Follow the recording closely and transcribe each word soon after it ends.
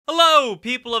Hello,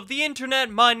 people of the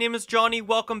internet, my name is Johnny.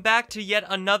 Welcome back to yet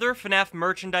another FNAF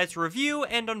merchandise review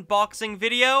and unboxing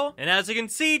video. And as you can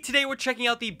see, today we're checking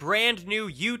out the brand new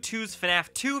Youtooz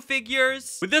FNAF 2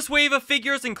 figures. With this wave of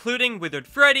figures including Withered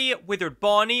Freddy, Withered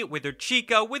Bonnie, Withered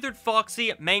Chica, Withered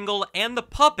Foxy, Mangle, and the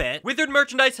Puppet. Withered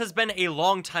merchandise has been a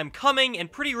long time coming,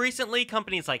 and pretty recently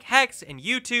companies like Hex and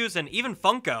Youtooz and even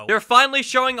Funko, they're finally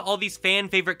showing all these fan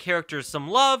favorite characters some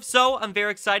love, so I'm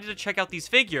very excited to check out these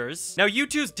figures. Now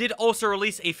Youtooz did also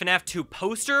release a FNAF 2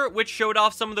 poster, which showed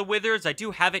off some of the Withers. I do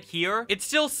have it here. It's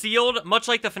still sealed, much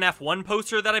like the FNAF 1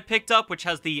 poster that I picked up, which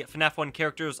has the FNAF 1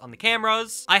 characters on the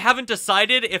cameras. I haven't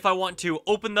decided if I want to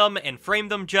open them and frame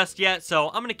them just yet, so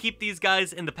I'm gonna keep these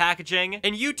guys in the packaging.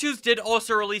 And Youtooz did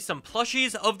also release some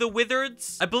plushies of the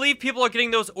Withereds. I believe people are getting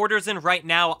those orders in right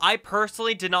now. I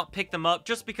personally did not pick them up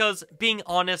just because, being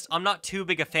honest, I'm not too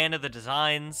big a fan of the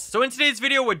designs. So in today's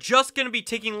video, we're just gonna be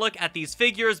taking a look at these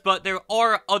figures, but there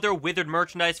are other Withered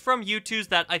merchandise from Youtooz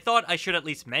that I thought I should at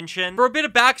least mention. For a bit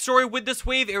of backstory with this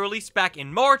wave, it released back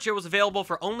in March. It was available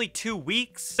for only 2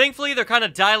 weeks. Thankfully, they're kind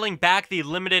of dialing back the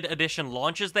limited edition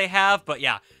launches they have, but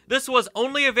yeah. This was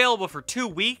only available for 2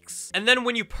 weeks, and then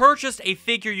when you purchased a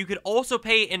figure, you could also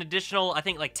pay an additional, I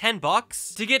think, like 10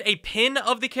 bucks to get a pin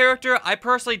of the character. I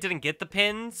personally didn't get the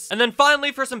pins. And then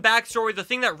finally, for some backstory, the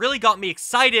thing that really got me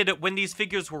excited when these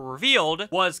figures were revealed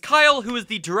was Kyle, who is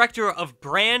the director of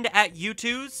brand at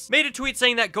Youtooz, made a tweet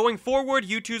saying that going forward,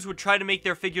 Youtooz would try to make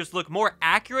their figures look more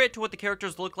accurate to what the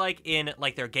characters look like in,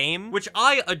 like, their game, which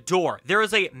I adore. There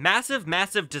is a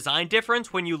massive design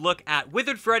difference when you look at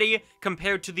Withered Freddy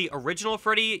compared to the original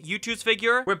Freddy Youtooz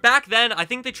figure, where back then, I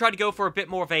think they tried to go for a bit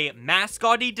more of a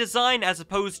mascot-y design as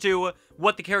opposed to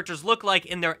what the characters look like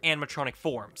in their animatronic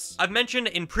forms. I've mentioned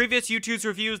in previous Youtooz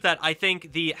reviews that I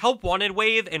think the Help Wanted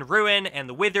wave and Ruin and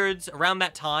the Withereds around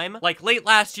that time, like late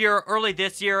last year, early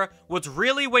this year, was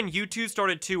really when Youtooz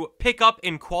started to pick up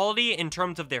in quality in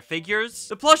terms of their figures.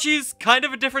 The plushies, kind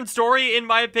of a different story in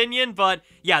my opinion, but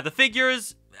yeah, the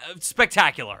figures,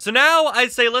 spectacular. So now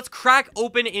I'd say let's crack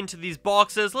open into these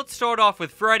boxes. Let's start off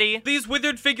with Freddy. These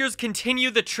Withered figures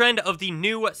continue the trend of the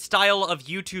new style of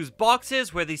Youtooz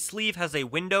boxes where the sleeve has a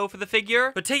window for the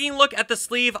figure. But taking a look at the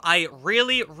sleeve, I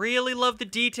really love the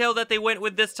detail that they went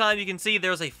with this time. You can see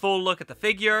there's a full look at the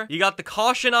figure. You got the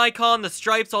caution icon, the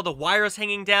stripes, all the wires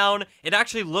hanging down. It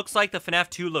actually looks like the FNAF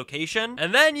 2 location.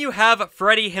 And then you have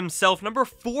Freddy himself, number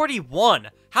 41.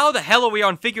 How the hell are we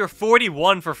on figure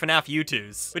 41 for FNAF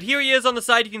Youtooz? But here he is on the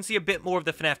side. You can see a bit more of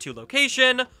the FNAF 2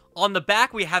 location. On the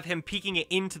back, we have him peeking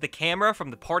into the camera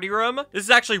from the party room. This is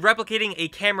actually replicating a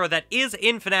camera that is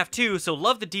in FNAF 2, so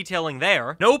love the detailing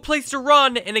there. No place to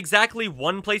run and exactly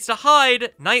one place to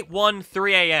hide. Night 1,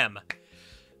 3 a.m.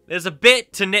 There's a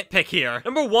bit to nitpick here.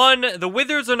 Number 1, the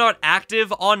Withers are not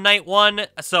active on night 1,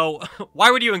 so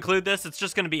why would you include this? It's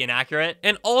just going to be inaccurate.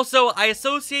 And also, I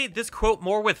associate this quote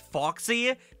more with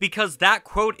Foxy, because that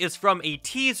quote is from a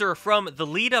teaser from the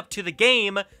lead up to the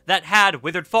game that had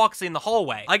Withered Foxy in the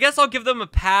hallway. I guess I'll give them a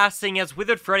pass, seeing as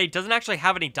Withered Freddy doesn't actually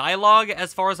have any dialogue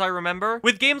as far as I remember.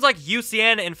 With games like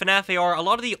UCN and FNAF AR, a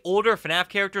lot of the older FNAF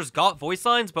characters got voice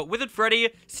lines, but Withered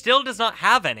Freddy still does not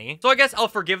have any. So I guess I'll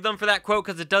forgive them for that quote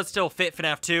because it does still fit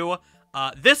FNAF 2.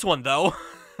 This one though,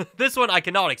 this one I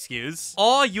cannot excuse.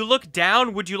 Aw, you look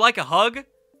down, would you like a hug?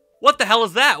 What the hell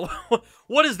is that?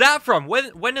 What is that from?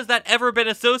 When has that ever been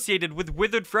associated with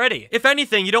Withered Freddy? If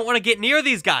anything, you don't want to get near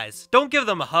these guys. Don't give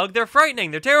them a hug. They're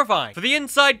frightening. They're terrifying. For the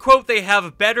inside quote, they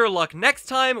have better luck next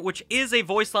time, which is a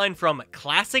voice line from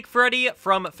Classic Freddy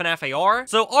from FNAF AR.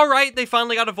 So, alright, they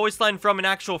finally got a voice line from an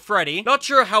actual Freddy. Not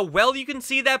sure how well you can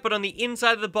see that, but on the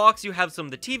inside of the box, you have some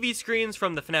of the TV screens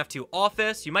from the FNAF 2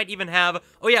 office. You might even have,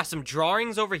 oh yeah, some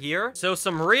drawings over here. So,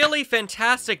 some really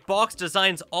fantastic box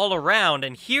designs all around,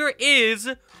 and here is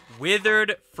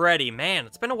Withered Freddy. Man,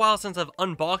 it's been a while since I've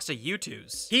unboxed a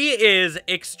Youtooz. He is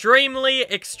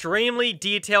extremely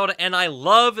detailed, and I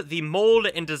love the mold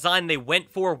and design they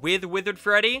went for with Withered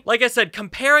Freddy. Like I said,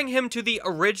 comparing him to the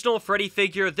original Freddy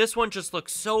figure, this one just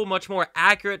looks so much more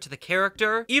accurate to the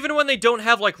character. Even when they don't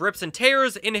have like rips and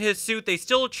tears in his suit, they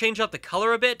still change up the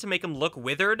color a bit to make him look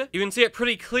withered. You can see it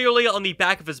pretty clearly on the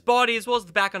back of his body as well as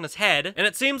the back on his head. And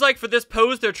it seems like for this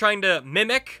pose, they're trying to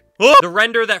mimic the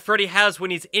render that Freddy has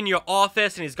when he's in your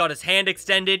office and he's got his hand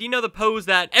extended. You know, the pose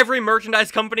that every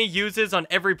merchandise company uses on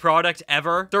every product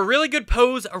ever. They're a really good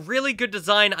pose, a really good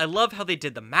design. I love how they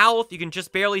did the mouth. You can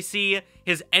just barely see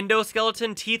his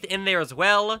endoskeleton teeth in there as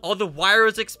well. All the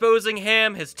wires exposing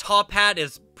him. His top hat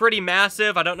is pretty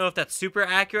massive. I don't know if that's super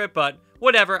accurate, but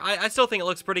whatever. I still think it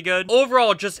looks pretty good.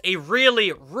 Overall, just a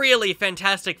really, really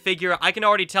fantastic figure. I can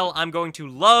already tell I'm going to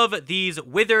love these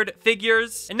Withered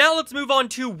figures. And now let's move on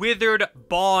to Withered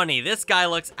Bonnie. This guy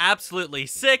looks absolutely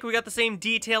sick. We got the same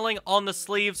detailing on the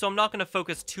sleeves, so I'm not going to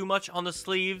focus too much on the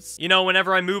sleeves. You know,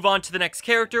 whenever I move on to the next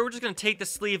character, we're just going to take the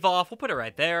sleeve off. We'll put it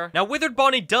right there. Now, Withered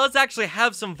Bonnie does actually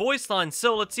have some voice lines,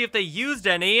 so let's see if they used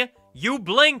any. You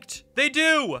blinked. They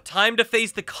do. Time to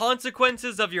face the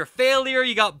consequences of your failure.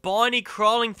 You got Bonnie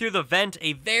crawling through the vent,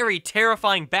 a very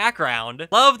terrifying background.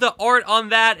 Love the art on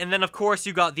that. And then, of course,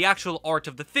 you got the actual art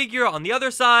of the figure on the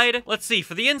other side. Let's see.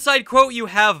 For the inside quote, you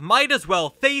have, might as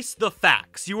well face the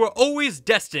facts. You are always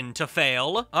destined to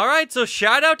fail. All right, so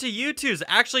shout out to Youtooz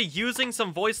actually using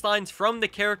some voice lines from the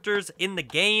characters in the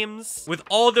games, with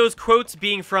all those quotes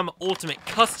being from Ultimate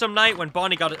Custom Night when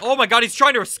Bonnie got it. Oh my god, he's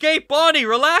trying to escape. Bonnie,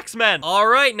 relax, man. All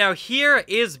right, now here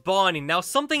is Bonnie. Now,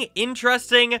 something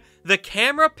interesting, the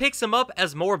camera picks him up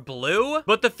as more blue,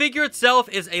 but the figure itself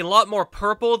is a lot more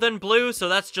purple than blue, so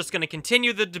that's just going to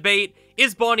continue the debate.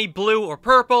 Is Bonnie blue or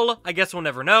purple? I guess we'll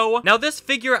never know. Now, this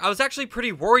figure I was actually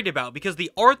pretty worried about because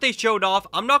the art they showed off,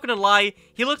 I'm not going to lie,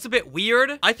 he looks a bit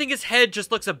weird. I think his head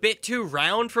just looks a bit too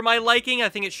round for my liking. I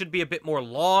think it should be a bit more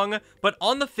long, but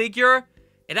on the figure,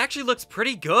 it actually looks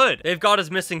pretty good. They've got his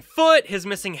missing foot, his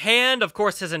missing hand, of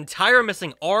course his entire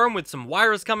missing arm with some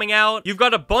wires coming out. You've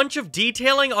got a bunch of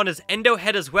detailing on his endo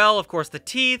head as well. Of course the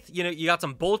teeth, you know, you got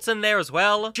some bolts in there as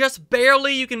well. Just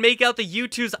barely you can make out the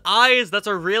Youtooz eyes. That's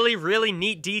a really, really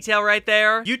neat detail right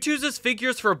there. Youtooz's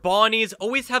figures for Bonnies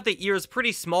always have the ears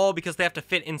pretty small because they have to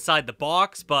fit inside the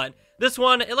box, but this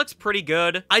one, it looks pretty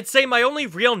good. I'd say my only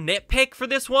real nitpick for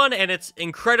this one, and it's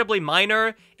incredibly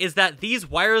minor, is that these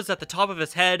wires at the top of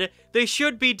his head, they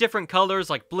should be different colors,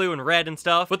 like blue and red and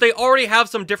stuff, but they already have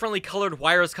some differently colored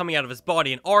wires coming out of his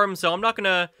body and arms, so I'm not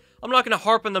gonna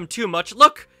harp on them too much.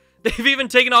 Look! They've even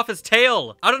taken off his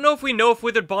tail. I don't know if we know if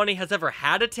Withered Bonnie has ever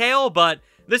had a tail, but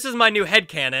this is my new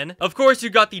headcanon. Of course, you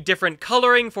got the different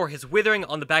coloring for his withering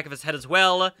on the back of his head as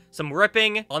well. Some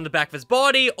ripping on the back of his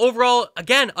body. Overall,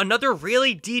 again, another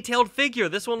really detailed figure.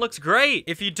 This one looks great.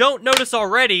 If you don't notice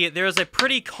already, there's a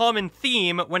pretty common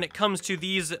theme when it comes to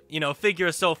these, you know,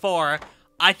 figures so far.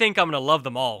 I think I'm gonna love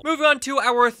them all. Moving on to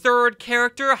our third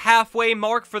character, halfway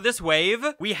mark for this wave.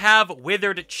 We have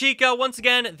Withered Chica. Once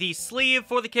again, the sleeve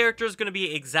for the character is gonna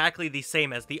be exactly the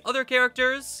same as the other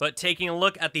characters. But taking a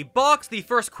look at the box, the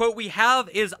first quote we have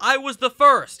is, I was the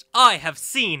first. I have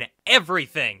seen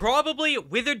everything. Probably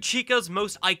Withered Chica's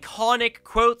most iconic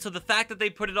quote, so the fact that they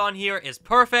put it on here is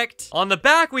perfect. On the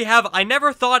back, we have, I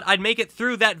never thought I'd make it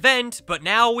through that vent, but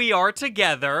now we are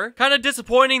together. Kind of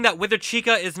disappointing that Withered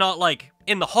Chica is not, like,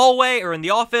 in the hallway or in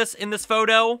the office in this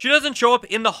photo. She doesn't show up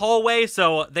in the hallway,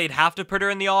 so they'd have to put her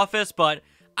in the office, but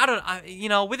you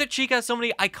know, Withered Chica has so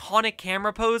many iconic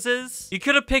camera poses. You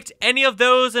could have picked any of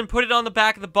those and put it on the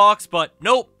back of the box, but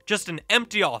nope. Just an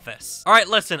empty office. All right,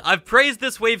 listen, I've praised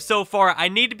this wave so far. I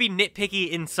need to be nitpicky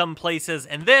in some places,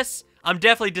 and this, I'm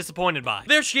definitely disappointed by.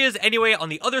 There she is anyway on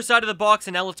the other side of the box,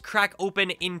 and now let's crack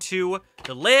open into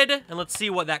the lid, and let's see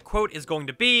what that quote is going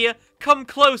to be. Come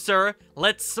closer,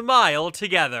 let's smile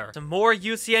together. Some more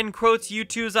UCN quotes,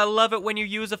 Youtooz. I love it when you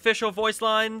use official voice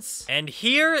lines. And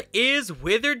here is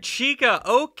Withered Chica.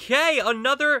 Okay,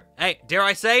 another, hey, dare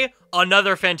I say,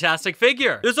 another fantastic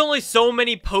figure. There's only so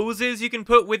many poses you can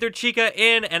put Withered Chica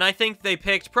in, and I think they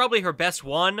picked probably her best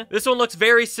one. This one looks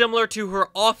very similar to her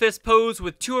office pose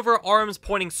with two of her arms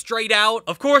pointing straight out.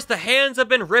 Of course, the hands have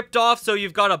been ripped off, so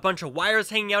you've got a bunch of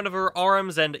wires hanging out of her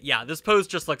arms, and yeah, this pose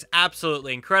just looks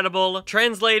absolutely incredible.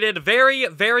 Translated very,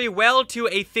 very well to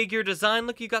a figure design.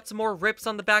 Look, you got some more rips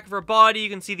on the back of her body. You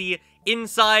can see the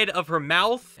inside of her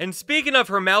mouth. And speaking of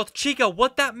her mouth, Chica,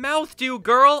 what that mouth do,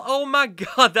 girl? Oh my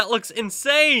god, that looks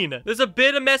insane. There's a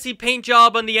bit of messy paint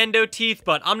job on the endo teeth,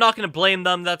 but I'm not gonna blame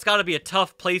them. That's gotta be a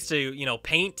tough place to, you know,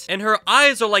 paint. And her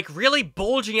eyes are like really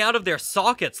bulging out of their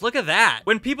sockets. Look at that.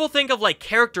 When people think of like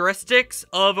characteristics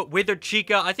of Withered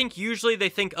Chica, I think usually they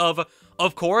think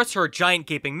of course, her giant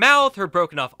gaping mouth, her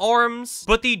broken off arms,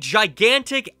 but the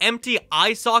gigantic empty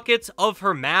eye sockets of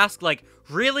her mask, like,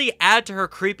 really add to her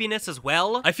creepiness as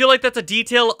well. I feel like that's a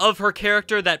detail of her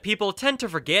character that people tend to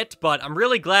forget, but I'm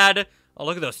really glad. Oh,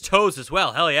 look at those toes as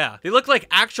well. Hell yeah. They look like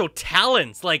actual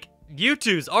talons, like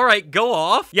Youtooz, alright, go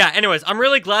off. Yeah, anyways, I'm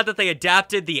really glad that they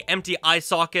adapted the empty eye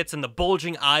sockets and the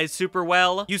bulging eyes super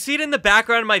well. You see it in the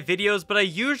background of my videos, but I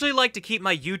usually like to keep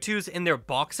my Youtooz in their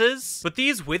boxes. But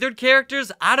these withered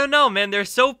characters, I don't know, man, they're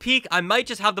so peak, I might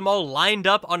just have them all lined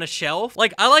up on a shelf.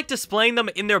 Like, I like displaying them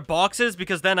in their boxes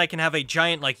because then I can have a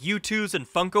giant, like, Youtooz and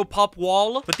Funko Pop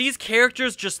wall. But these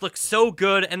characters just look so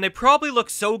good, and they probably look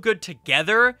so good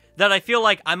together that I feel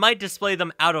like I might display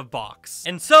them out of box.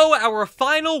 And so, our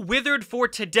final withered for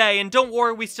today, and don't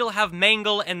worry, we still have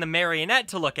Mangle and the Marionette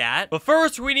to look at. But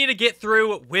first, we need to get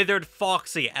through withered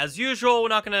Foxy. As usual, we're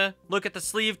not gonna look at the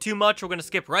sleeve too much, we're gonna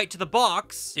skip right to the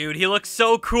box. Dude, he looks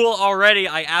so cool already,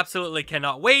 I absolutely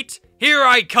cannot wait. Here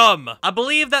I come! I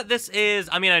believe that this is,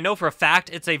 I mean, I know for a fact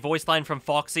it's a voice line from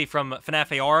Foxy from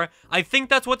FNAF AR. I think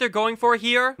that's what they're going for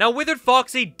here. Now, Withered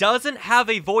Foxy doesn't have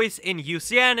a voice in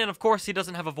UCN, and of course he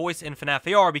doesn't have a voice in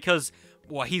FNAF AR because,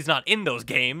 well, he's not in those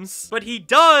games. But he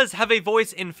does have a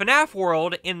voice in FNAF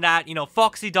World in that, you know,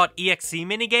 Foxy.exe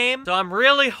minigame. So I'm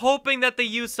really hoping that they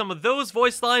use some of those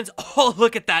voice lines. Oh,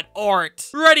 look at that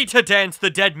art! Ready to dance the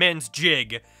dead man's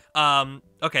jig.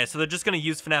 Okay, so they're just gonna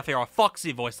use FNAF AR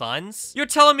Foxy voice lines. You're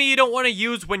telling me you don't want to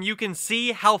use when you can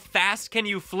see how fast can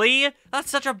you flee? That's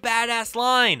such a badass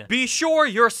line. Be sure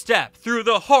your step through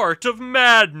the heart of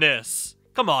madness.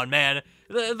 Come on, man.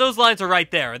 Those lines are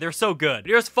right there. They're so good.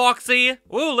 Here's Foxy.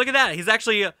 Ooh, look at that. He's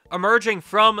actually emerging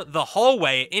from the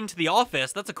hallway into the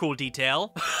office. That's a cool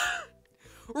detail.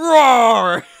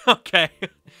 Roar! Okay.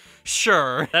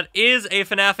 Sure. That is a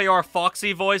FNAF AR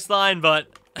Foxy voice line, but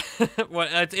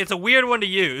it's a weird one to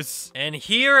use. And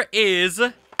here is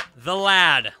the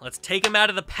lad. Let's take him out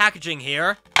of the packaging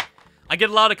here. I get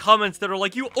a lot of comments that are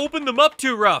like, you opened them up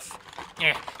too rough.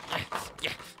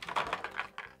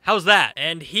 How's that?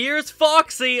 And here's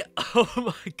Foxy. Oh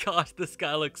my gosh, this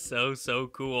guy looks so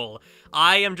cool.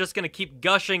 I am just gonna keep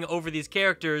gushing over these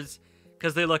characters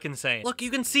because they look insane. Look,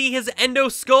 you can see his endo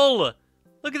skull.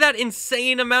 Look at that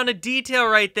insane amount of detail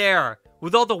right there.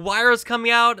 With all the wires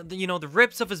coming out, you know, the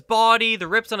rips of his body, the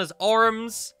rips on his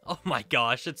arms. Oh my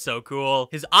gosh, it's so cool.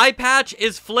 His eye patch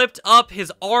is flipped up,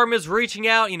 his arm is reaching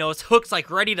out, you know, his hook's like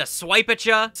ready to swipe at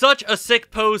ya. Such a sick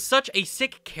pose, such a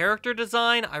sick character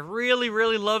design. I really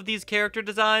love these character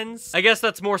designs. I guess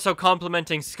that's more so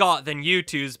complimenting Scott than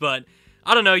Youtooz, but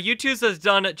I don't know, Youtooz has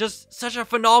done just such a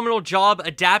phenomenal job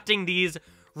adapting these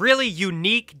really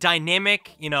unique,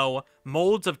 dynamic, you know,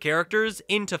 molds of characters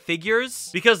into figures,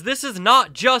 because this is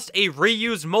not just a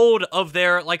reused mold of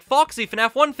their, like, Foxy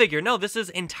FNAF 1 figure. No, this is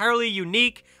entirely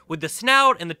unique with the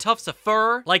snout and the tufts of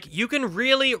fur. Like, you can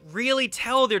really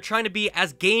tell they're trying to be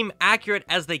as game accurate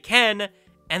as they can,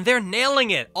 and they're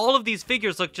nailing it. All of these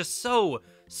figures look just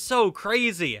so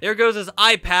crazy. There goes his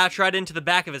eye patch right into the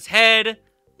back of his head.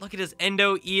 Look at his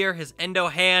endo ear, his endo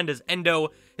hand, his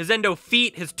endo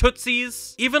feet, his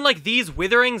tootsies. Even like these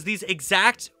witherings, these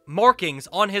exact markings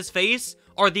on his face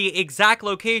are the exact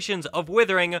locations of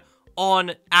withering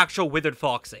on actual Withered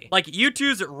Foxy. Like,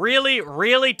 Youtooz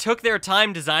really took their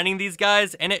time designing these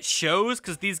guys, and it shows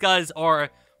because these guys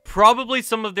are probably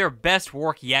some of their best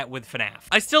work yet with FNAF.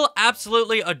 I still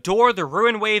absolutely adore the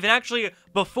Ruin Wave, and actually,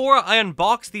 before I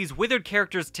unboxed these Withered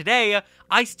characters today,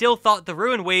 I still thought the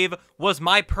Ruin Wave was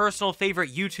my personal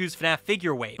favorite Youtooz FNAF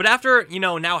figure wave. But after, you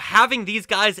know, now having these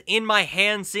guys in my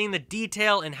hands, seeing the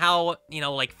detail and how, you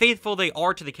know, like, faithful they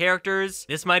are to the characters,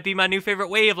 this might be my new favorite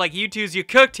wave. Like, Youtooz, you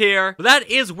cooked here. But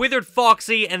that is Withered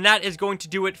Foxy, and that is going to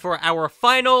do it for our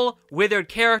final Withered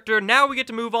character. Now we get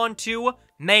to move on to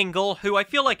Mangle, who I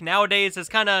feel like nowadays is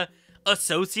kind of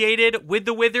associated with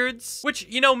the Withereds, which,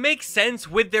 you know, makes sense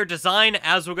with their design,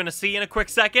 as we're gonna see in a quick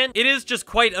second. It is just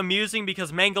quite amusing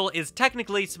because Mangle is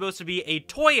technically supposed to be a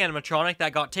toy animatronic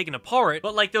that got taken apart,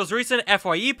 but like those recent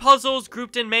FYE puzzles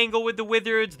grouped in Mangle with the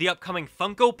Withereds, the upcoming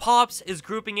Funko Pops is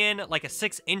grouping in like a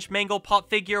 6-inch Mangle Pop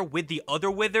figure with the other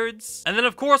Withereds. And then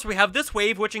of course we have this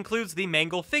wave, which includes the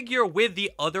Mangle figure with the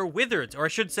other Withereds, or I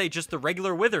should say just the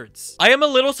regular Withereds. I am a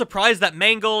little surprised that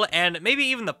Mangle, and maybe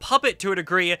even the puppet to a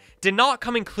degree, did not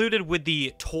come included with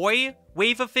the toy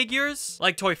wave of figures,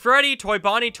 like Toy Freddy, Toy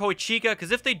Bonnie, Toy Chica,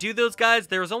 because if they do those guys,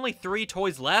 there's only 3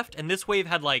 toys left, and this wave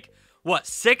had like, what,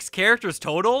 6 characters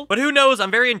total? But who knows, I'm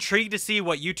very intrigued to see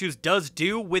what Youtooz does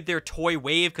do with their toy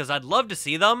wave, because I'd love to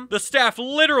see them. The staff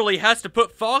literally has to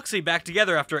put Foxy back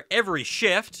together after every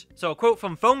shift. So a quote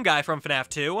from Phone Guy from FNAF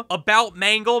 2 about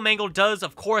Mangle. Mangle does,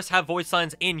 of course, have voice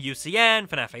lines in UCN,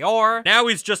 FNAF AR. Now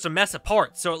he's just a mess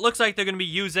apart, so it looks like they're going to be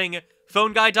using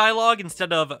phone guy dialogue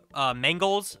instead of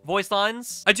Mangle's voice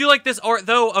lines. I do like this art,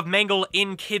 though, of Mangle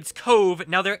in Kid's Cove.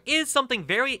 Now, there is something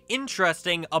very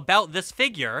interesting about this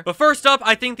figure. But first up,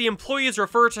 I think the employees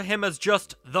refer to him as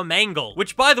just the Mangle,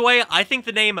 which, by the way, I think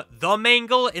the name the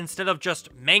Mangle instead of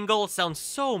just Mangle sounds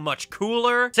so much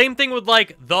cooler. Same thing with,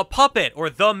 like, the Puppet or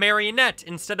the Marionette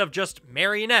instead of just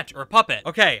Marionette or Puppet.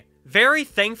 Okay. Very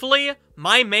thankfully,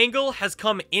 my Mangle has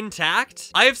come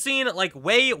intact. I have seen, like,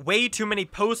 way too many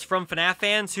posts from FNAF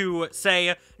fans who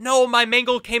say, no, my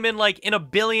Mangle came in, like, in a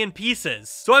billion pieces.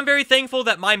 So I'm very thankful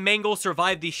that my Mangle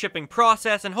survived the shipping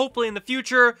process, and hopefully in the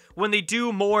future, when they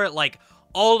do more, like,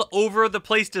 all over the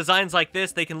place designs like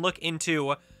this, they can look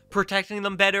into protecting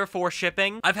them better for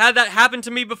shipping. I've had that happen to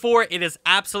me before. It is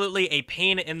absolutely a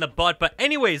pain in the butt. But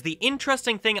anyways, the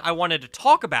interesting thing I wanted to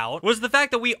talk about was the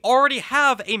fact that we already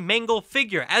have a Mangle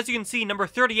figure. As you can see, number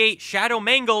 38, Shadow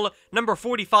Mangle, number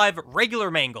 45, Regular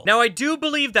Mangle. Now, I do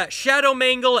believe that Shadow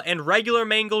Mangle and Regular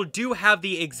Mangle do have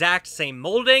the exact same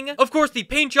molding. Of course, the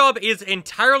paint job is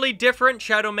entirely different.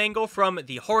 Shadow Mangle from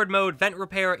the hard mode vent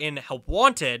repair in Help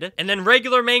Wanted, and then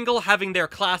Regular Mangle having their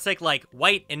classic, like,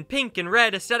 white and pink and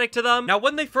red aesthetic to them. Now,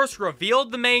 when they first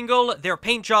revealed the Mangle, their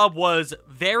paint job was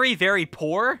very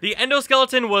poor. The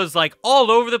endoskeleton was, like,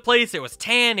 all over the place. It was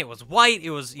tan, it was white,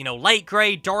 it was, you know, light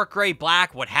gray, dark gray,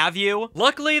 black, what have you.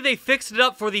 Luckily, they fixed it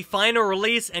up for the final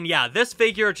release, and yeah, this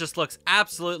figure just looks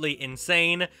absolutely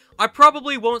insane. I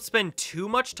probably won't spend too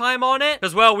much time on it,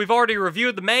 as well, we've already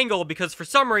reviewed the Mangle because for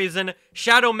some reason,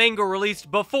 Shadow Mangle released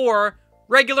before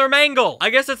Regular Mangle. I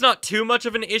guess it's not too much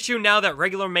of an issue now that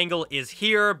Regular Mangle is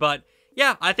here, but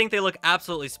yeah, I think they look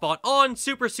absolutely spot on.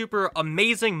 Super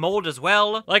amazing mold as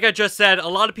well. Like I just said, a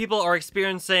lot of people are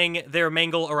experiencing their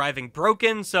Mangle arriving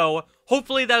broken, so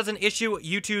hopefully that is an issue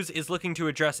Youtooz is looking to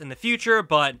address in the future,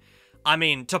 but I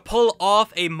mean, to pull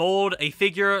off a mold, a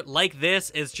figure like this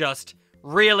is just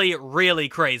really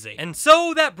crazy. And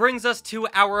so that brings us to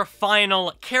our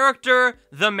final character,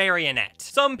 the Marionette.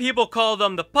 Some people call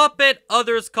them the Puppet,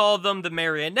 others call them the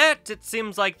Marionette. It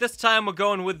seems like this time we're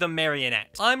going with the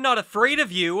Marionette. I'm not afraid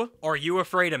of you. Are you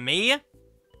afraid of me?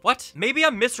 What? Maybe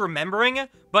I'm misremembering,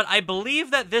 but I believe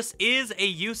that this is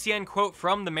a UCN quote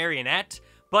from the Marionette,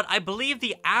 but I believe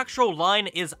the actual line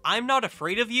is, I'm not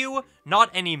afraid of you,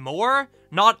 not anymore,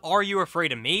 not are you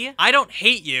afraid of me? I don't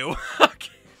hate you. Okay.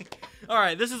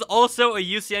 Alright, this is also a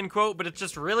UCN quote, but it's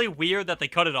just really weird that they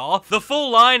cut it off. The full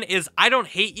line is, I don't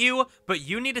hate you, but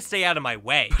you need to stay out of my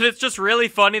way. But it's just really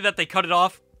funny that they cut it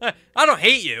off. I don't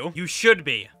hate you. You should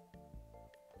be.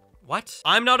 What?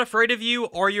 I'm not afraid of you.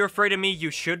 Are you afraid of me?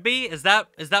 You should be? Is that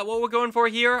what we're going for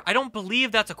here? I don't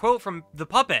believe that's a quote from the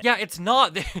Puppet. Yeah, it's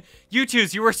not.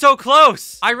 Youtooz, you were so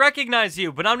close. I recognize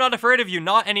you, but I'm not afraid of you.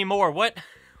 Not anymore. What?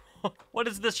 What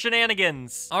is this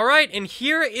shenanigans? Alright, and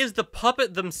here is the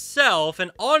Puppet themselves, and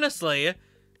honestly,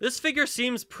 this figure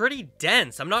seems pretty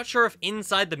dense. I'm not sure if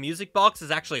inside the music box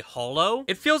is actually hollow.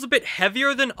 It feels a bit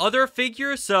heavier than other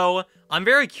figures, so I'm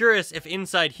very curious if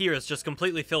inside here is just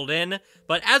completely filled in.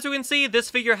 But as you can see,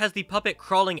 this figure has the Puppet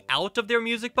crawling out of their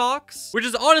music box, which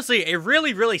is honestly a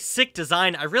really sick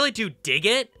design. I really do dig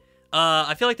it.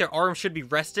 I feel like their arm should be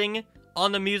resting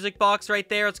on the music box right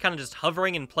there. It's kind of just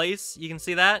hovering in place. You can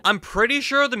see that. I'm pretty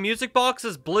sure the music box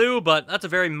is blue, but that's a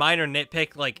very minor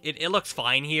nitpick. Like, it looks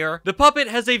fine here. The Puppet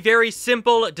has a very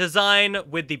simple design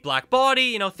with the black body,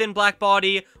 you know, thin black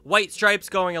body, white stripes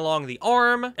going along the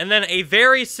arm, and then a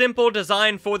very simple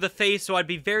design for the face, so I'd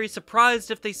be very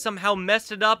surprised if they somehow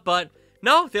messed it up, but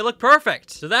no, they look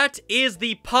perfect. So that is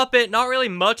the Puppet. Not really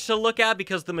much to look at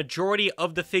because the majority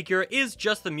of the figure is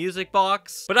just the music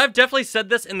box. But I've definitely said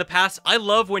this in the past. I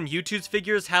love when Youtooz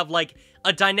figures have like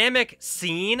a dynamic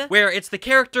scene where it's the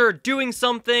character doing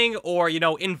something or, you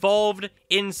know, involved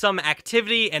in some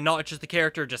activity and not just the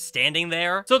character just standing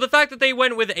there. So the fact that they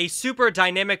went with a super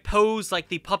dynamic pose like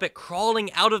the Puppet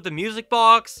crawling out of the music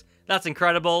box, that's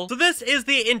incredible. So this is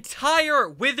the entire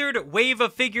Withered wave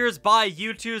of figures by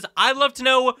Youtooz. I'd love to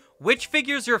know which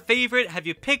figure's your favorite. Have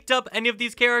you picked up any of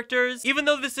these characters? Even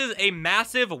though this is a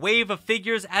massive wave of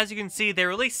figures, as you can see, there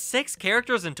are at least 6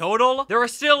 characters in total. There are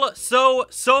still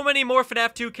so many more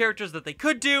FNAF 2 characters that they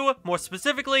could do. More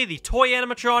specifically, the toy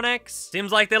animatronics.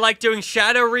 Seems like they like doing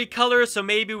shadow recolors, so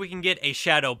maybe we can get a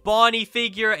Shadow Bonnie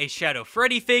figure, a Shadow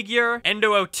Freddy figure,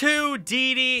 Endo 02,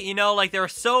 Dee Dee, you know, like there are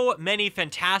so many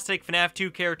fantastic FNAF 2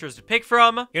 characters to pick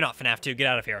from. You're not FNAF 2, get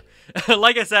out of here.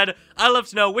 Like I said, I'd love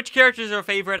to know which characters are your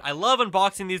favorite. I love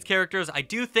unboxing these characters. I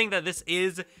do think that this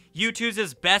is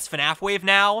Youtooz' best FNAF wave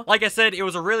now. Like I said, it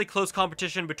was a really close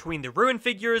competition between the Ruin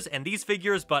figures and these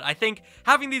figures, but I think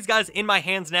having these guys in my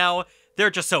hands now they're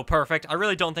just so perfect. I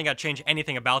really don't think I'd change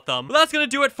anything about them. But that's gonna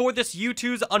do it for this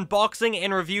Youtooz unboxing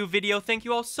and review video. Thank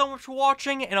you all so much for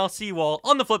watching, and I'll see you all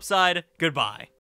on the flip side. Goodbye.